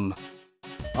item.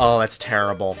 Oh, that's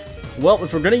terrible. Well,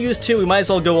 if we're gonna use 2, we might as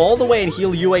well go all the way and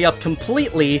heal UA up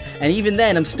completely, and even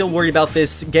then, I'm still worried about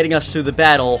this getting us through the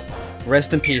battle.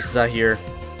 Rest in peace, Zahir.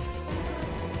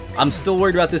 I'm still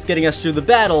worried about this getting us through the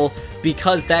battle,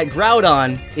 because that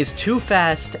Groudon is too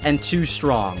fast and too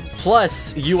strong.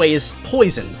 Plus, UA is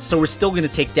poisoned, so we're still gonna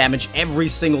take damage every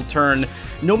single turn,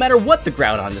 no matter what the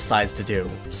Groudon decides to do.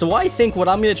 So I think what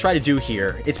I'm gonna try to do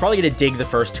here, it's probably gonna dig the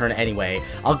first turn anyway.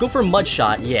 I'll go for Mud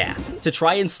Shot, yeah, to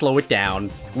try and slow it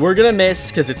down. We're gonna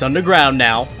miss, because it's underground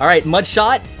now. Alright, Mud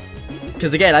Shot.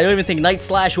 Because again, I don't even think Night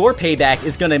Slash or Payback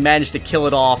is gonna manage to kill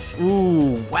it off.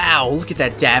 Ooh, wow, look at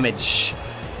that damage.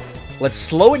 Let's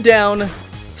slow it down,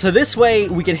 so this way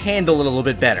we can handle it a little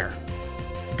bit better.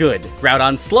 Good.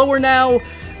 Groudon's slower now,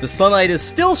 the Sunlight is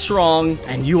still strong,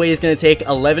 and UA is going to take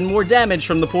 11 more damage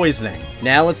from the poisoning.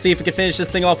 Now let's see if we can finish this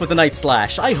thing off with a Night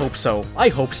Slash. I hope so. I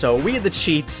hope so. We had the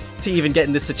cheats to even get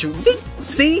in this situation.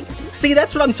 See? See,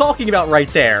 that's what I'm talking about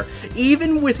right there.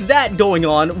 Even with that going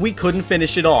on, we couldn't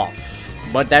finish it off.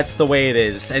 But that's the way it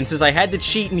is, and since I had to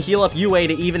cheat and heal up UA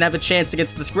to even have a chance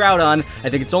against this Groudon, I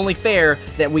think it's only fair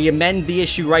that we amend the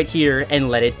issue right here and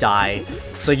let it die.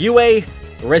 So UA,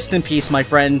 rest in peace, my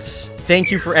friends.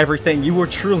 Thank you for everything. You were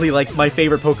truly, like, my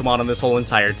favorite Pokemon on this whole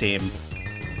entire team.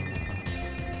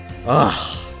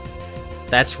 Ugh.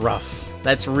 That's rough.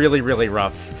 That's really, really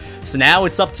rough. So now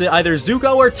it's up to either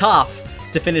Zuko or Toph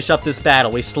to finish up this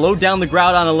battle. We slowed down the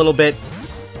Groudon a little bit.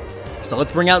 So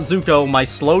let's bring out Zuko, my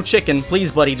slow chicken.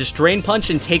 Please, buddy, just Drain Punch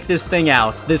and take this thing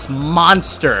out. This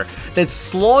monster that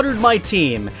slaughtered my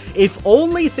team. If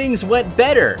only things went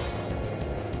better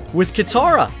with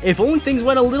Katara. If only things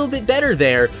went a little bit better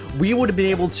there, we would have been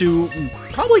able to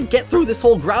probably get through this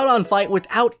whole Groudon fight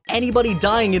without anybody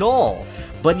dying at all.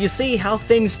 But you see how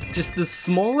things, just the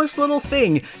smallest little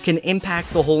thing, can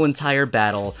impact the whole entire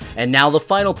battle. And now the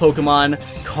final Pokemon,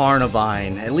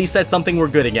 Carnivine. At least that's something we're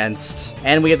good against.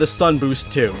 And we have the Sun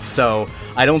Boost too, so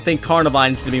I don't think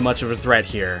Carnivine's gonna be much of a threat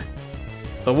here.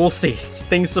 But we'll see.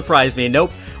 Things surprise me.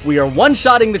 Nope, we are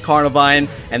one-shotting the Carnivine,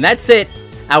 and that's it.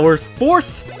 Our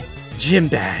 4th gym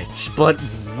badge. But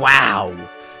wow.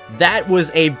 That was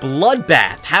a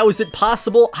bloodbath. How is it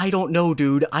possible? I don't know,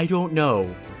 dude. I don't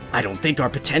know. I don't think our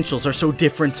potentials are so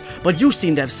different, but you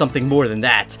seem to have something more than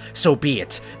that. So be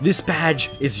it. This badge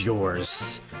is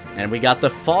yours. And we got the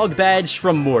Fog badge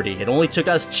from Morty. It only took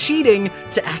us cheating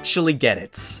to actually get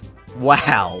it.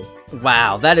 Wow.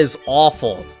 Wow, that is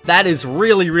awful. That is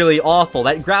really, really awful.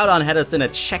 That Groudon had us in a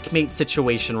checkmate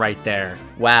situation right there.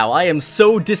 Wow, I am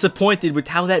so disappointed with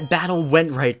how that battle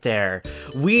went right there.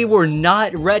 We were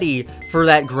not ready for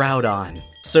that Groudon.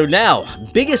 So now,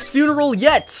 biggest funeral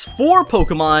yet, 4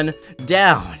 Pokemon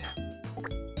down.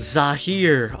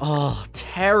 Zahir, oh,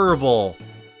 terrible.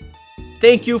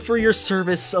 Thank you for your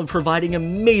service of providing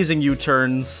amazing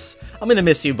U-turns. I'm gonna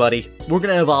miss you, buddy. We're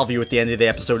gonna evolve you at the end of the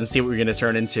episode and see what we're gonna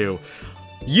turn into.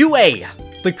 UA,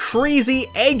 the crazy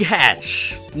egg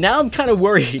hatch. Now I'm kind of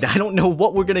worried. I don't know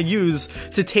what we're gonna use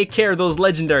to take care of those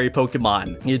legendary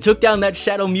Pokemon. You took down that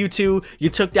Shadow Mewtwo, you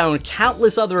took down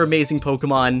countless other amazing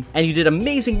Pokemon, and you did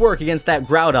amazing work against that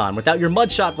Groudon. Without your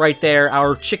Mudshot right there,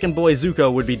 our chicken boy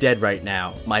Zuko would be dead right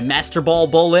now. My Master Ball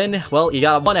Bolin, well, you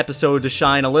got one episode to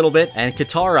shine a little bit, and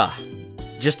Katara,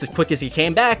 just as quick as he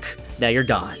came back, now you're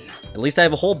gone. At least I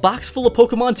have a whole box full of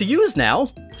Pokemon to use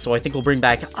now. So I think we'll bring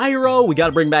back Iroh. We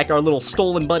gotta bring back our little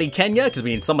stolen buddy Kenya, because we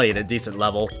need somebody at a decent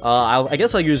level. I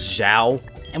guess I'll use Zhao.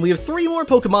 And we have 3 more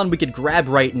Pokemon we could grab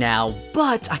right now,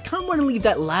 but I kind of want to leave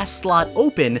that last slot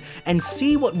open and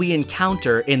see what we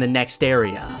encounter in the next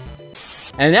area.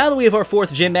 And now that we have our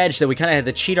 4th gym badge that we kind of had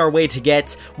to cheat our way to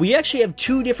get, we actually have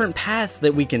 2 different paths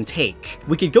that we can take.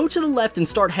 We could go to the left and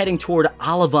start heading toward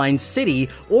Olivine City,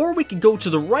 or we could go to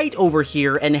the right over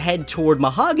here and head toward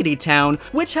Mahogany Town,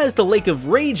 which has the Lake of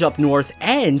Rage up north,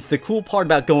 and the cool part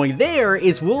about going there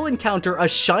is we'll encounter a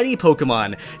shiny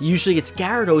Pokemon. Usually it's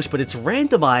Gyarados, but it's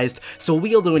randomized, so we'll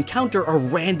be able to encounter a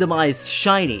randomized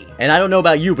shiny. And I don't know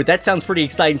about you, but that sounds pretty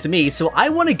exciting to me, so I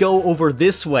want to go over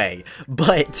this way.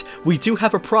 But we do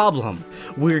have a problem.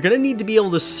 We're gonna need to be able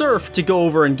to surf to go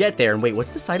over and get there. And wait,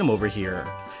 what's this item over here?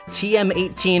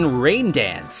 TM18 Rain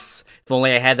Dance. If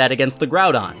only I had that against the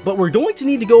Groudon. But we're going to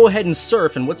need to go ahead and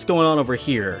surf, and what's going on over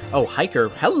here? Oh, Hiker,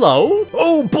 hello?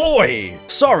 Oh boy!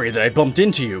 Sorry that I bumped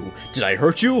into you. Did I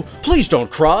hurt you? Please don't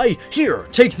cry. Here,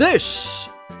 take this!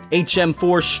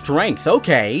 HM4 Strength,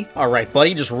 okay. Alright,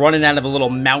 buddy, just running out of a little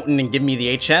mountain and give me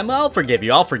the HM? I'll forgive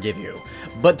you, I'll forgive you.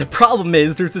 But the problem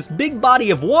is, there's this big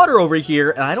body of water over here,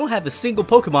 and I don't have a single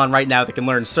Pokemon right now that can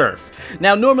learn Surf.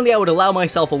 Now, normally I would allow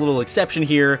myself a little exception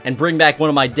here, and bring back one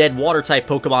of my dead Water-type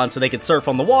Pokemon so they could surf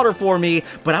on the water for me,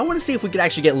 but I want to see if we could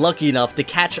actually get lucky enough to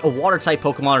catch a Water-type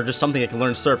Pokemon or just something that can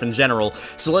learn Surf in general.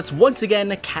 So let's once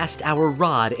again cast our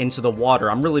rod into the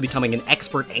water. I'm really becoming an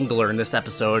expert angler in this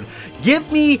episode.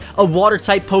 Give me a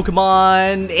Water-type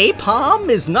Pokemon. Apom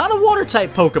is not a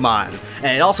Water-type Pokemon,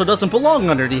 and it also doesn't belong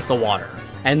underneath the water.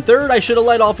 And third, I should have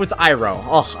led off with Iroh.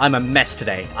 Oh, I'm a mess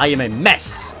today. I am a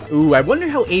mess. Ooh, I wonder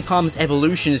how Apom's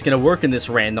evolution is going to work in this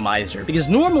randomizer. Because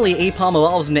normally Apom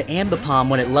evolves into Ambipom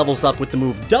when it levels up with the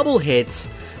move Double Hit,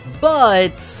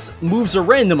 but moves are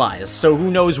randomized, so who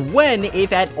knows when,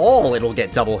 if at all, it'll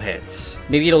get double hits.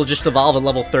 Maybe it'll just evolve at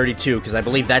level 32, because I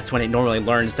believe that's when it normally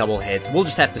learns double hit. We'll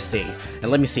just have to see. And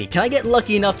let me see, can I get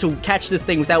lucky enough to catch this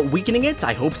thing without weakening it?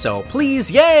 I hope so. Please,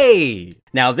 yay!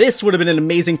 Now this would have been an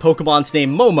amazing Pokemon to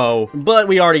name Momo, but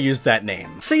we already used that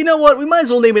name. So you know what, we might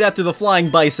as well name it after the flying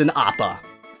bison Appa.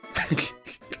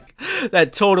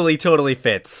 That totally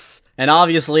fits. And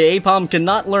obviously, Apom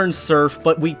cannot learn Surf,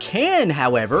 but we can,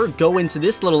 however, go into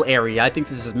this little area. I think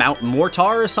this is Mount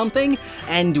Mortar or something,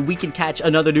 and we can catch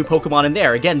another new Pokemon in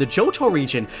there. Again, the Johto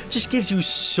region just gives you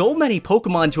so many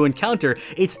Pokemon to encounter.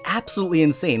 It's absolutely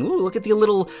insane. Ooh, look at the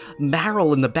little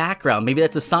Marill in the background. Maybe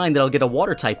that's a sign that I'll get a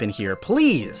water type in here.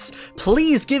 Please,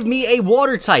 please give me a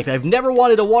water type. I've never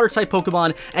wanted a water type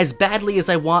Pokemon as badly as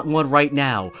I want one right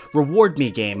now. Reward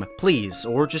me, game, please,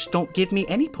 or just don't give me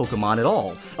any Pokemon at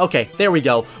all. Okay. There we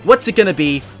go. What's it gonna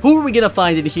be? Who are we gonna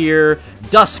find in here?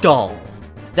 Duskull.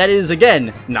 That is,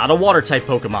 again, not a water-type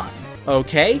Pokemon.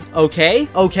 Okay, okay,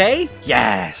 okay.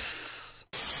 Yes!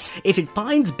 If it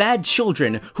finds bad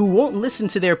children who won't listen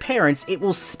to their parents, it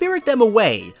will spirit them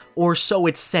away, or so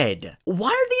it's said. Why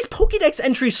are these Pokédex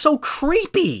entries so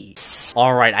creepy?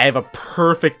 Alright, I have a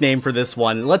perfect name for this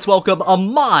one. Let's welcome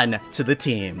Amon to the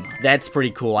team. That's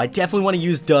pretty cool. I definitely want to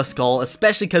use Duskull,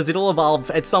 especially because it'll evolve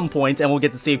at some point and we'll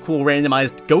get to see a cool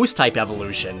randomized ghost-type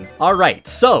evolution. Alright,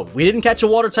 so we didn't catch a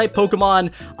water-type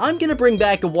Pokemon. I'm gonna bring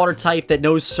back a water-type that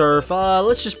knows Surf.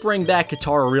 Let's just bring back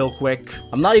Katara real quick.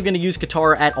 I'm not even gonna use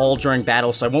Katara at all during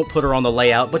battle, so I won't put her on the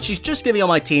layout, but she's just gonna be on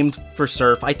my team for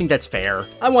Surf. I think that's fair.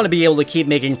 I want to be able to keep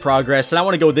making progress, and I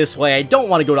want to go this way. I don't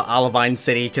want to go to Olivine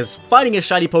City, because finding a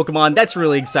shiny Pokemon, that's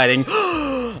really exciting.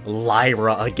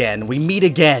 Lyra again. We meet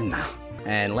again.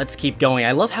 And let's keep going.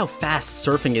 I love how fast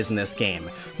surfing is in this game.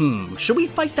 Should we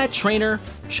fight that trainer?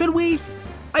 Should we?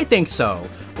 I think so.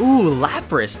 Ooh,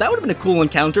 Lapras. That would have been a cool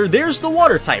encounter. There's the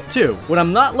water type, too. When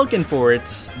I'm not looking for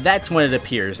it, that's when it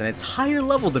appears, and it's higher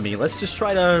level than me. Let's just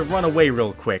try to run away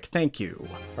real quick. Thank you.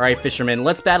 Alright, fisherman,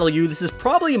 let's battle you. This is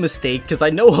probably a mistake, because I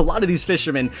know a lot of these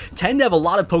fishermen tend to have a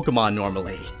lot of Pokemon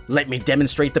normally. Let me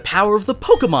demonstrate the power of the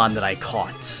Pokemon that I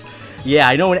caught. Yeah,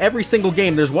 I know in every single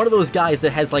game, there's one of those guys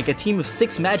that has like a team of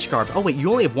 6 Magikarp. Oh wait, you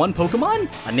only have 1 Pokemon?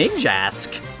 A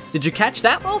Ninjask. Did you catch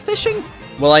that while fishing?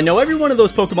 Well, I know every one of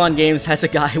those Pokemon games has a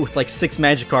guy with like 6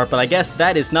 Magikarp, but I guess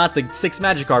that is not the 6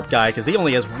 Magikarp guy, because he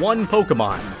only has 1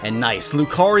 Pokemon. And nice,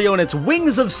 Lucario and its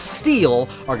Wings of Steel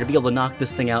are gonna be able to knock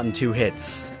this thing out in 2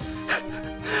 hits.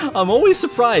 I'm always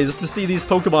surprised to see these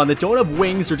Pokemon that don't have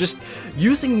wings or just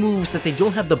using moves that they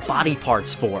don't have the body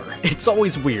parts for. It's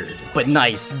always weird. But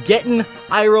nice, getting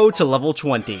Iroh to level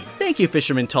 20. Thank you,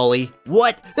 Fisherman Tully.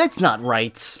 What? That's not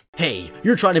right. Hey,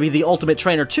 you're trying to be the ultimate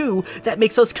trainer too? That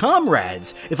makes us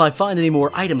comrades. If I find any more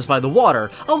items by the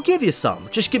water, I'll give you some.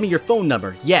 Just give me your phone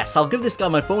number. Yes, I'll give this guy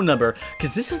my phone number,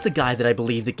 because this is the guy that I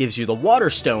believe that gives you the water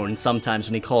stone sometimes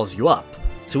when he calls you up.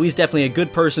 So he's definitely a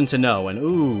good person to know, and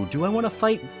ooh, do I want to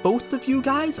fight both of you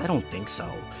guys? I don't think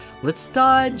so. Let's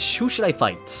dodge. Who should I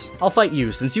fight? I'll fight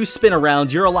you. Since you spin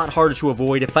around, you're a lot harder to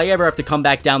avoid. If I ever have to come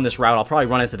back down this route, I'll probably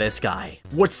run into this guy.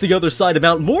 What's the other side of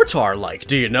Mount Mortar like?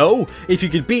 Do you know? If you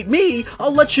could beat me,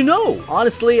 I'll let you know.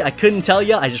 Honestly, I couldn't tell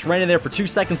you. I just ran in there for 2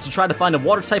 seconds to try to find a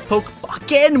water-type poke.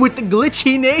 Again with the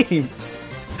glitchy names.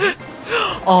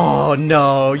 Oh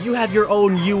no, you have your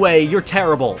own UA. You're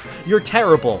terrible. You're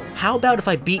terrible. How about if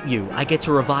I beat you, I get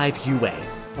to revive UA?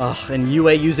 Ugh, and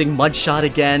UA using Mudshot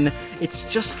again. It's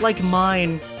just like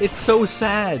mine. It's so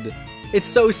sad. It's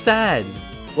so sad.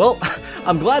 Well,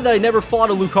 I'm glad that I never fought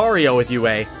a Lucario with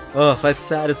UA. Ugh, that's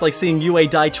sad. It's like seeing UA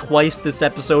die twice this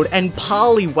episode. And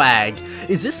Poliwag.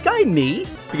 Is this guy me?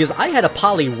 Because I had a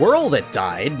Poliwhirl that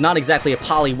died. Not exactly a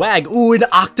Poliwag. Ooh, an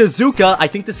Octazooka. I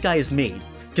think this guy is me.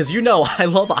 Because you know, I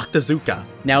love Octazooka.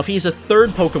 Now, if he's a 3rd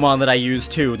Pokemon that I use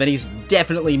too, then he's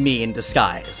definitely me in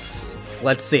disguise.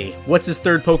 Let's see. What's his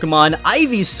 3rd Pokemon?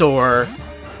 Ivysaur.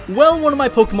 Well, one of my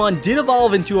Pokemon did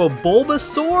evolve into a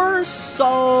Bulbasaur,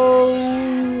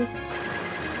 so...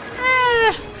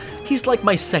 he's like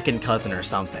my 2nd cousin or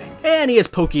something. And he has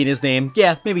Pokey in his name.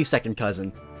 Yeah, maybe 2nd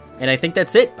cousin. And I think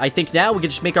that's it. I think now we can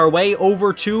just make our way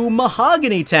over to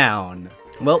Mahogany Town.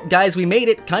 Well, guys, we made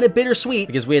it. Kind of bittersweet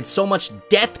because we had so much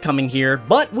death coming here,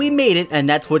 but we made it, and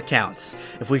that's what counts.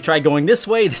 If we try going this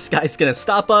way, this guy's gonna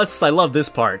stop us. I love this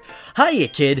part. Hiya,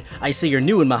 kid. I see you're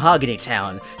new in Mahogany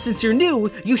Town. Since you're new,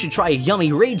 you should try a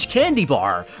yummy Rage Candy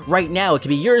Bar. Right now, it can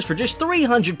be yours for just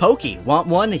 300 Poke. Want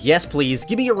one? Yes, please.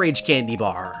 Give me a Rage Candy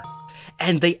Bar.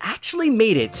 And they actually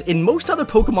made it. In most other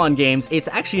Pokemon games, it's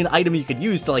actually an item you could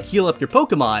use to like heal up your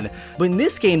Pokemon, but in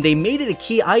this game, they made it a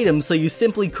key item so you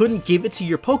simply couldn't give it to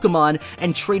your Pokemon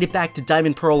and trade it back to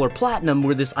Diamond, Pearl, or Platinum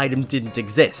where this item didn't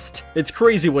exist. It's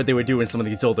crazy what they would do in some of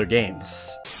these older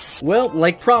games. Well,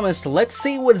 like promised, let's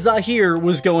see what Zahir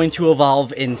was going to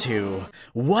evolve into.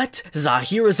 What?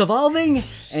 Zahir is evolving?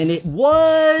 And it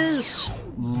was...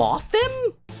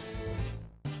 Mothim?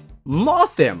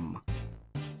 Mothim!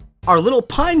 Our little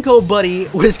Pineco buddy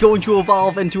was going to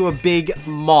evolve into a big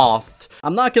moth.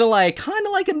 I'm not gonna lie, I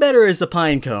kinda like it better as a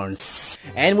pine cone.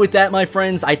 And with that, my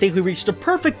friends, I think we reached a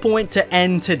perfect point to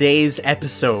end today's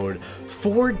episode.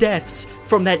 4 deaths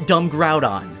from that dumb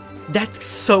Groudon. That's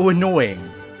so annoying.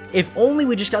 If only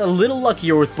we just got a little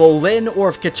luckier with Bolin, or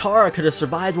if Katara could have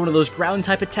survived one of those ground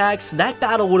type attacks, that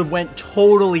battle would have went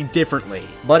totally differently.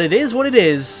 But it is what it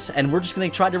is, and we're just gonna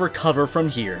try to recover from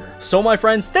here. So my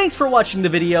friends, thanks for watching the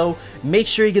video. Make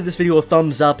sure you give this video a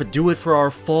thumbs up. Do it for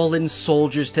our fallen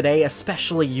soldiers today,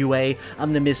 especially UA.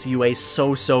 I'm gonna miss UA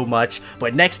so much.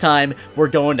 But next time, we're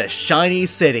going to Shiny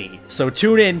City. So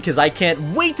tune in, because I can't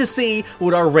wait to see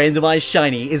what our randomized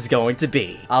shiny is going to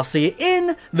be. I'll see you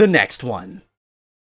in the next one.